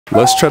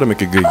Let's try to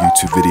make a good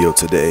YouTube video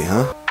today,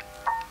 huh?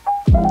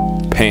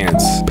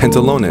 Pants,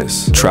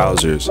 pantalones,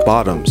 trousers,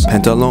 bottoms,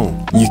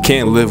 pantalon. You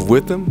can't live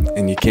with them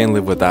and you can't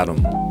live without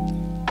them.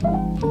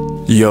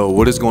 Yo,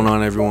 what is going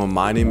on everyone?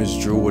 My name is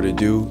Drew, what it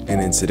do, and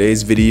in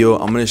today's video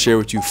I'm going to share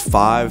with you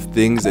 5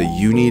 things that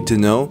you need to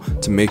know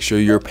to make sure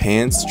your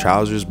pants,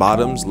 trousers,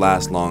 bottoms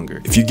last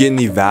longer. If you get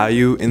any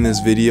value in this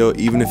video,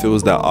 even if it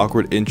was that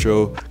awkward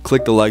intro,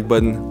 click the like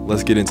button.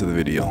 Let's get into the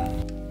video.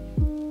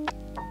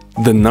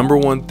 The number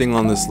one thing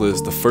on this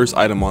list, the first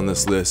item on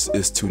this list,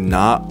 is to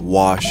not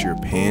wash your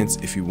pants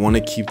if you want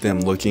to keep them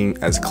looking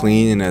as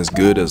clean and as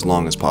good as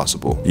long as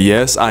possible.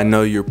 Yes, I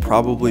know you're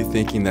probably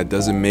thinking that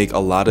doesn't make a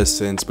lot of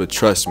sense, but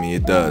trust me,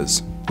 it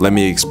does. Let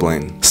me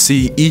explain.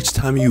 See, each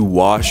time you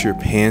wash your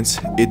pants,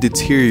 it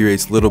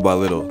deteriorates little by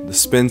little. The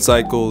spin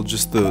cycle,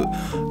 just the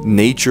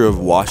nature of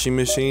washing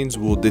machines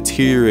will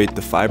deteriorate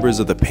the fibers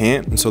of the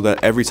pant, and so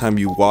that every time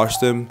you wash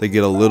them, they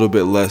get a little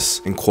bit less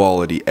in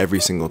quality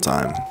every single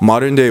time.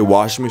 Modern day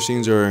washing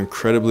machines are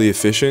incredibly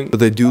efficient, but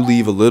they do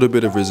leave a little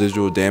bit of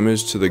residual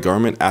damage to the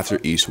garment after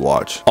each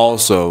wash.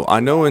 Also, I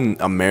know in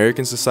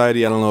American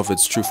society, I don't know if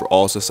it's true for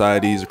all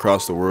societies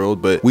across the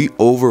world, but we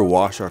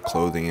overwash our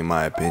clothing in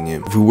my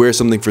opinion. If we wear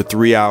something for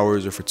 3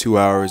 hours or for 2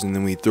 hours and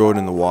then we throw it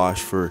in the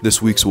wash for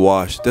this week's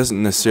wash, it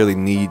doesn't necessarily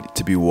need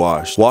to be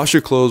washed. Wash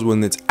your clothes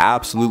when it's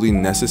absolutely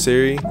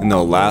necessary and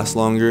they'll last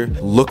longer,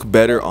 look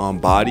better on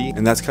body,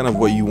 and that's kind of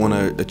what you want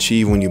to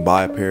achieve when you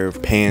buy a pair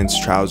of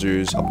pants,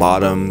 trousers, a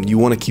bottom. You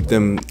want to keep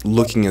them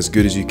looking as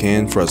good as you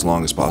can for as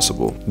long as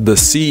possible. The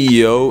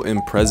CEO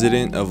and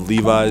president of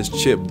Levi's,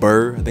 Chip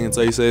Burr, I think that's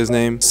how you say his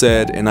name,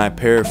 said, and I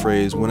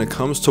paraphrase, when it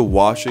comes to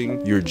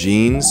washing your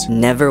jeans,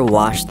 never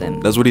wash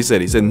them. That's what he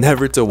said. He said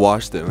never to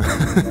wash them.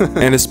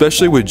 And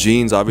especially with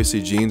jeans,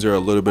 obviously jeans are a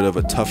little bit of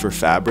a tougher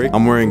fabric.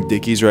 I'm wearing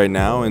Dickies right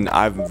now and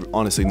I've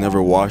honestly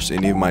never washed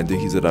any of my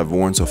Dickies that I've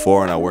worn so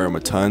far, and I wear them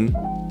a ton.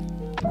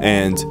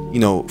 And you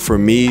know, for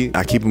me,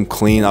 I keep them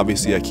clean.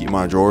 Obviously I keep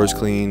my drawers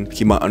clean,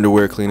 keep my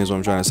underwear clean is what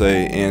I'm trying to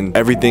say, and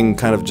everything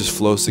kind of just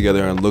flows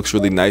together and looks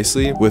really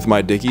nicely with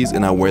my Dickies,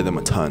 and I wear them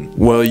a ton.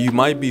 Well, you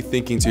might be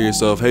thinking to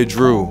yourself, hey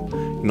Drew,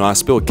 you know, I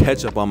spilled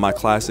ketchup on my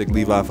classic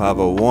Levi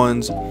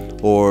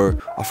 501s, or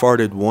I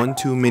farted one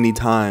too many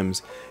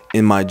times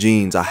in my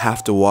jeans. I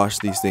have to wash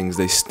these things.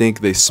 They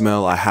stink, they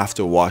smell, I have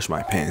to wash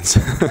my pants.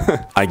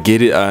 I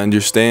get it, I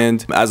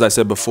understand. As I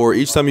said before,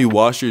 each time you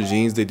wash your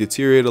jeans, they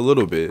deteriorate a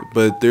little bit,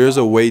 but there's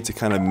a way to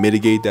kind of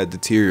mitigate that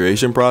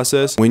deterioration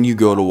process when you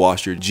go to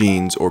wash your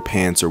jeans or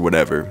pants or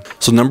whatever.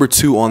 So number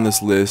 2 on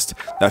this list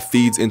that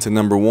feeds into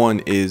number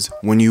 1 is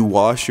when you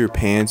wash your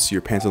pants,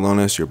 your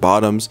pantalones, your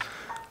bottoms,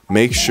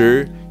 make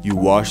sure you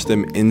wash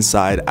them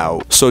inside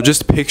out. So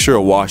just picture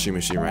a washing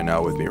machine right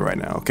now with me right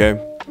now,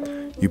 okay?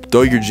 You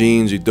throw your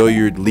jeans, you throw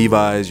your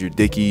Levi's, your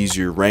Dickies,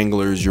 your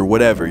Wranglers, your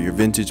whatever, your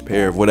vintage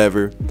pair of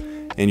whatever,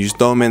 and you just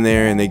throw them in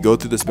there and they go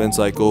through the spin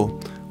cycle.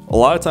 A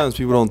lot of times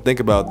people don't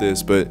think about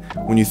this, but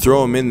when you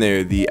throw them in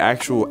there, the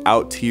actual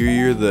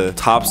outerior, the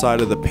top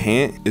side of the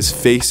pant is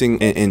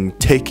facing and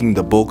taking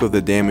the bulk of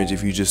the damage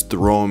if you just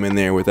throw them in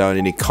there without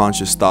any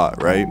conscious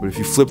thought, right? But if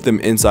you flip them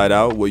inside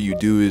out, what you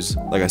do is,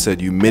 like I said,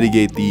 you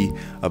mitigate the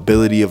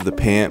ability of the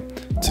pant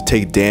to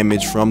take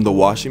damage from the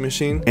washing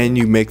machine, and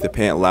you make the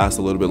pant last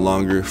a little bit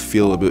longer,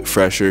 feel a little bit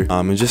fresher,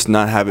 and just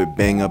not have it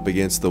bang up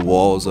against the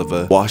walls of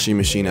a washing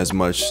machine as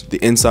much. The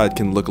inside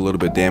can look a little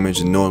bit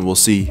damaged and no one will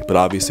see, but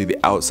obviously the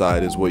outside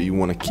is what you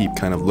want to keep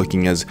kind of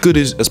looking as good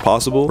as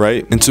possible,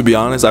 right? And to be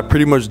honest, I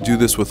pretty much do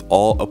this with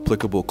all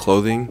applicable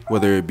clothing,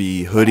 whether it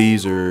be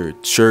hoodies or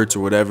shirts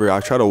or whatever. I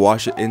try to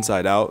wash it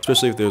inside out,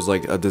 especially if there's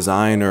like a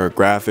design or a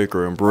graphic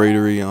or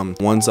embroidery on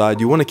one side.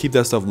 You want to keep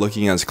that stuff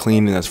looking as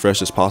clean and as fresh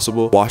as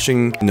possible.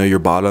 Washing, you know, your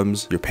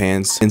bottoms, your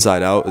pants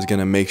inside out is going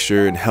to make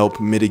sure and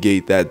help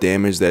mitigate that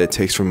damage that it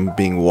takes from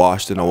being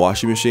washed in a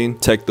washing machine.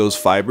 Protect those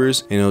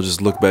fibers and it'll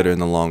just look better in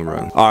the long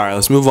run. All right,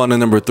 let's move on to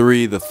number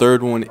 3. The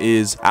third one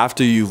is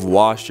after you've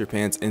washed your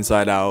pants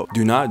inside out,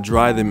 do not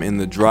dry them in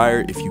the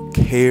dryer if you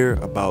care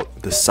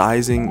about the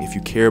sizing, if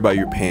you care about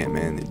your pant,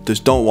 man.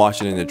 Just don't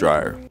wash it in the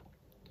dryer.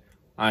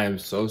 I am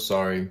so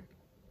sorry.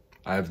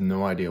 I have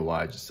no idea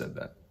why I just said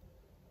that.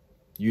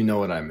 You know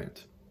what I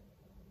meant.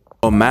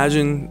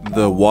 Imagine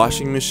the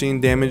washing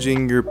machine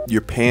damaging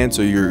your pants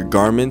or your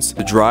garments.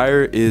 The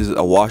dryer is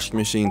a washing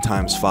machine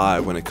times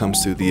 5 when it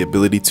comes to the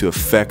ability to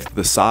affect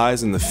the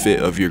size and the fit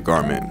of your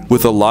garment.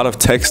 With a lot of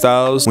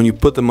textiles, when you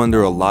put them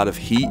under a lot of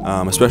heat,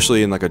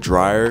 especially in like a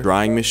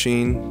drying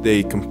machine,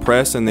 they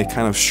compress and they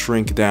kind of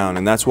shrink down,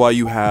 and that's why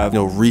you have,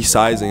 you know,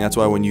 resizing. That's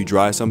why when you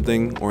dry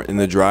something or in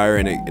the dryer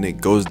and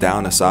it goes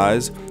down a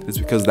size, it's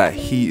because that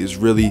heat is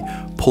really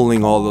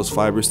pulling all those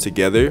fibers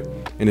together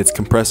and it's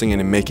compressing it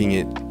and making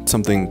it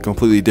something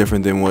completely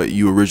different than what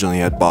you originally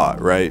had bought,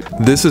 right?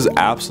 This is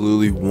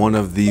absolutely one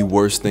of the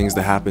worst things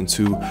that happen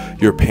to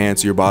your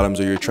pants, your bottoms,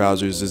 or your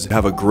trousers. Is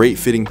have a great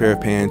fitting pair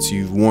of pants,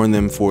 you've worn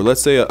them for,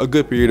 let's say, a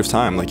good period of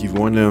time, like you've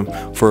worn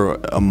them for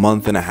a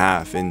month and a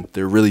half, and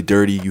they're really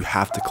dirty. You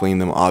have to clean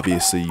them,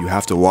 obviously. You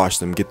have to wash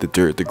them, get the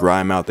dirt, the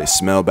grime out. They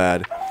smell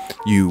bad.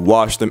 You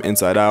wash them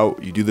inside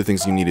out, you do the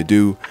things you need to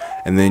do,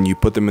 and then you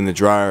put them in the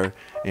dryer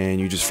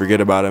and you just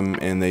forget about them,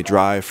 and they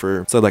dry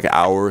for like an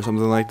hour or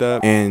something like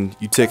that, and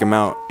you take them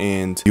out,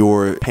 and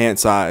your pant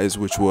size,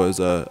 which was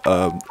a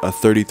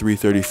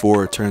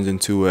 33-34, turns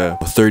into a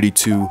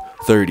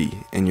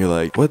 32-30, and you're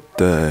like, what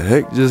the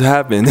heck just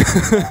happened?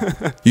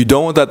 You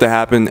don't want that to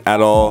happen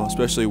at all,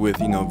 especially with,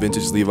 you know,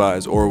 vintage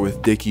Levi's or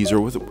with Dickies or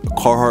with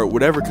Carhartt,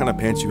 whatever kind of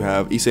pants you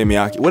have,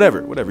 Inseam,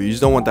 whatever, you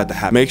just don't want that to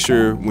happen. Make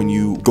sure when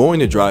you going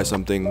to dry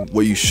something,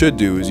 what you should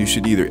do is you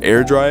should either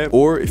air dry it,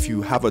 or if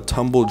you have a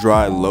tumble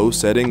dry low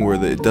setting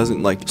where it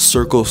doesn't like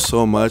circle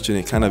so much and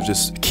it kind of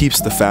just keeps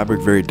the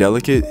fabric very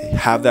delicate,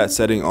 have that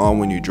setting on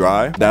when you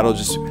dry. That'll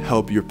just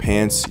help your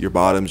pants, your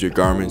bottoms, your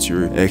garments,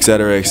 your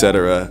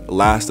etc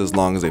last as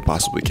long as they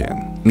possibly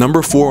can.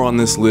 Number 4 on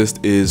this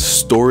list is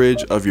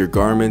storage of your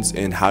garments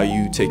and how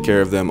you take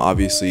care of them,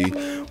 obviously,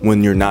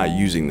 when you're not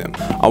using them.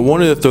 I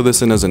wanted to throw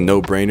this in as a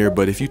no-brainer,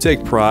 but if you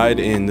take pride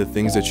in the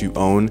things that you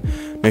own,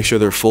 make sure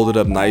they're folded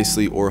up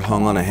nicely or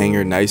hung on a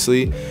hanger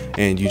nicely,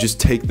 and you just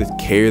take the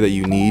care that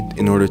you need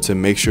in order to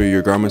make sure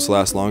your garments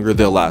last longer,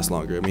 they'll last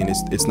longer. I mean,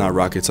 it's not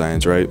rocket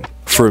science, right?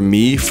 For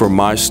me, for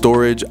my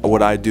storage,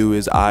 what I do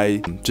is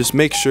I just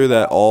make sure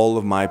that all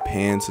of my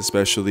pants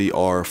especially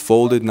are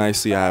folded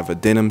nicely. I have a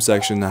denim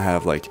section, I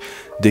have like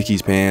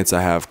Dickies pants,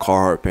 I have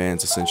Carhartt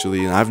pants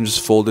essentially, and I have them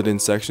just folded in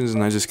sections,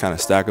 and I just kind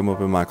of stack them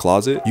up in my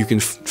closet. You can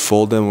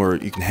fold them or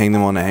you can hang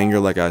them on a hanger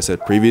like I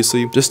said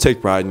previously. Just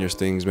take pride in your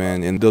things,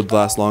 man, and they'll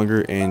last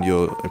longer and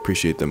you'll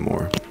appreciate them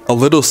more. A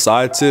little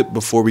side tip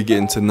before we get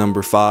into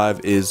number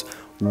 5 is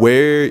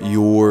wear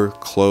your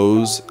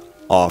clothes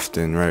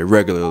often, right?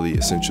 Regularly,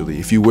 essentially.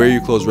 If you wear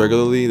your clothes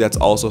regularly, that's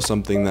also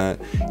something that,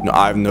 you know,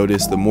 I've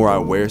noticed. The more I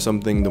wear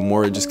something, the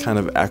more it just kind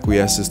of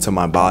acquiesces to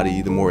my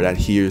body, the more it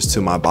adheres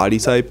to my body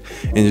type,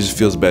 and it just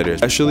feels better.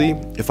 Especially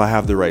if I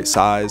have the right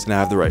size and I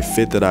have the right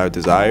fit that I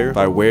desire. If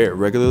I wear it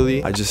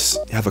regularly, I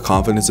just have a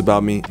confidence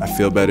about me. I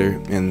feel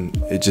better, and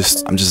I'm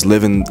just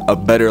living a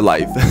better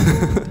life.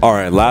 All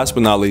right, last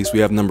but not least, we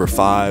have number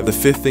 5. The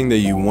 5th thing that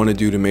you want to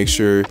do to make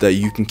sure that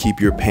you can keep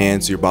your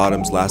pants, your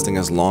bottoms lasting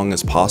as long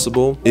as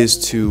possible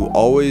is to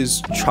always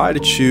try to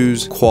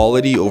choose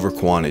quality over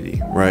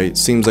quantity, right?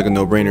 Seems like a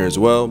no-brainer as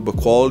well, but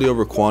quality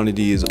over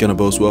quantity is gonna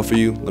bode well for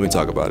you. Let me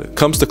talk about it.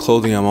 Comes to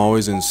clothing, I'm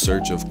always in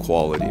search of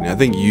quality, and I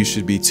think you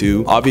should be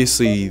too.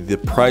 Obviously, the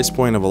price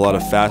point of a lot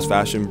of fast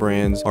fashion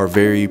brands are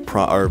very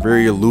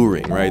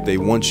alluring, right? They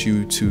want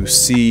you to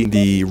see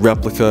the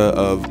replica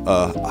of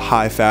a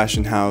high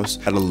fashion house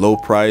at a low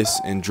price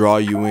and draw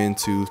you in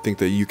to think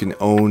that you can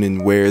own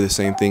and wear the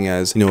same thing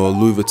as, you know, a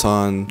Louis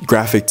Vuitton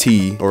graphic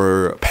tee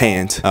or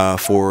pant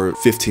for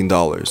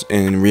 $15.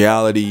 And in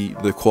reality,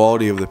 the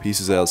quality of the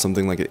pieces at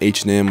something like an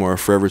H&M or a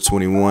Forever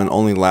 21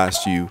 only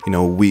last you, you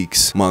know,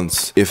 weeks,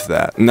 months, if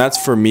that. And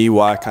that's for me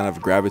why I kind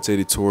of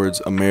gravitated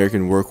towards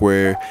American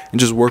workwear and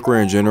just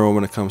workwear in general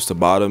when it comes to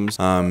bottoms,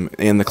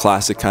 and the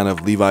classic kind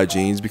of Levi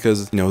jeans,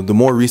 because, you know, the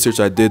more research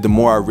I did, the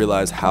more I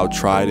realized how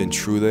tried and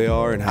true they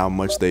are and how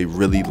much they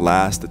really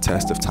last the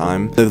test of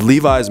time. The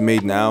Levi's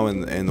made now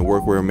and the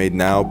workwear made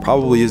now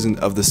probably isn't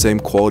of the same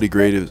quality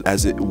grade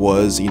as it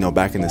was, you know,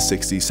 back in the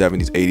 60s,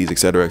 70s, 80s,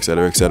 etc,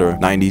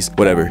 90s,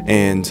 whatever.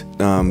 And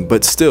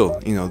but still,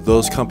 you know,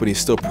 those companies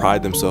still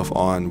pride themselves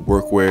on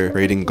workwear,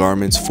 creating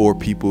garments for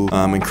people,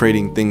 and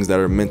creating things that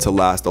are meant to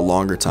last a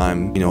longer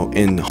time, you know,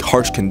 in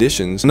harsh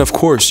conditions. And of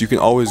course, you can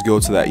always go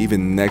to that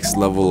even next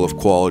level of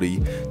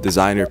quality,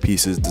 designer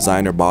pieces,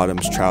 designer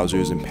bottoms,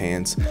 trousers, and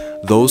pants.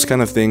 Those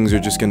kind of things are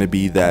just going to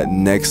be that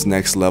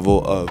next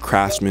level of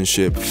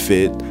craftsmanship,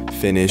 fit,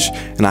 finish.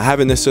 And I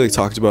haven't necessarily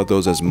talked about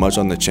those as much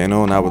on the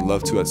channel, and I would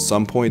love to at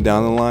some point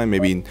down the line,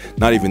 maybe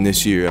not even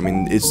this year. I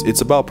mean,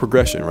 it's about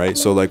progression, right?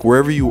 So like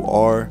wherever you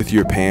are with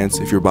your pants,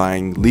 if you're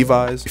buying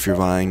Levi's, if you're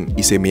buying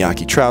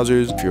Issey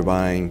trousers, if you're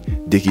buying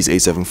Dickies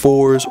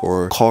 874s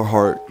or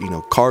Carhartt, you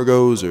know,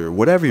 cargos, or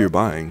whatever you're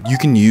buying, you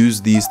can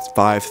use these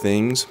 5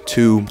 things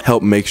to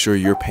help make sure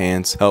your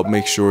pants, help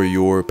make sure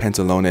your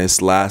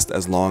pantalones last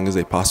as long as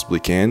they possibly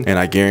can. And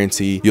I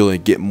guarantee you'll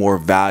get more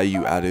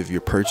value out of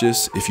your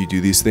purchase if you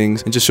do these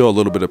things, and just show a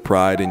little bit of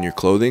pride in your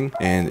clothing,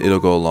 and it'll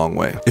go a long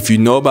way. If you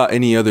know about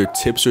any other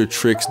tips or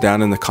tricks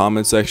down in the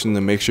comment section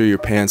to make sure your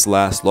pants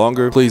last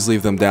longer, please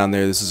leave them down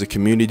there. This is a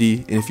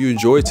community, and if you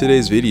enjoyed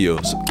today's video,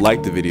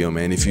 like the video,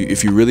 man.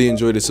 If you really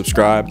enjoyed it,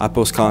 subscribe. I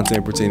post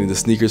content pertaining to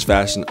sneakers,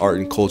 fashion, art,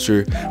 and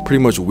culture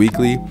pretty much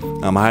weekly.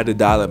 I had to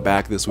dial it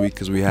back this week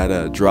because we had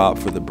a drop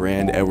for the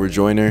brand Edward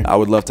Joyner. I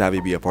would love to have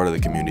you be a part of the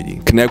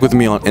community. Connect with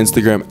me on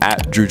Instagram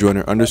at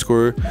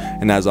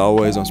DrewJoyner_, and as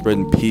always, I'm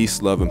spreading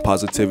peace, love, and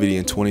positivity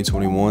in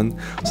 2021.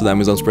 So that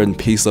means I'm spreading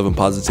peace, love, and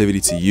positivity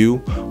to you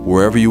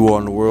wherever you are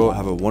in the world.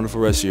 Have a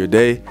wonderful rest of your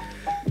day,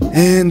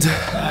 and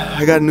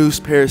I got a new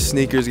pair of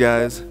sneakers,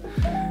 guys.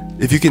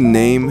 If you can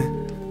name,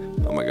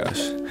 oh my gosh,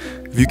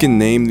 if you can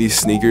name these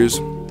sneakers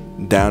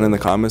down in the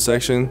comment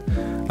section,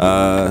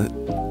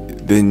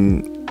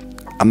 then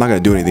I'm not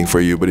gonna do anything for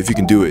you, but if you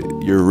can do it,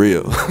 you're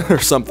real or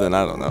something,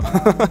 I don't know.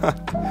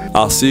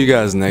 I'll see you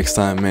guys next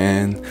time,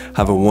 man.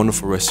 Have a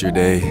wonderful rest of your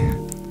day.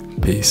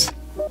 Peace.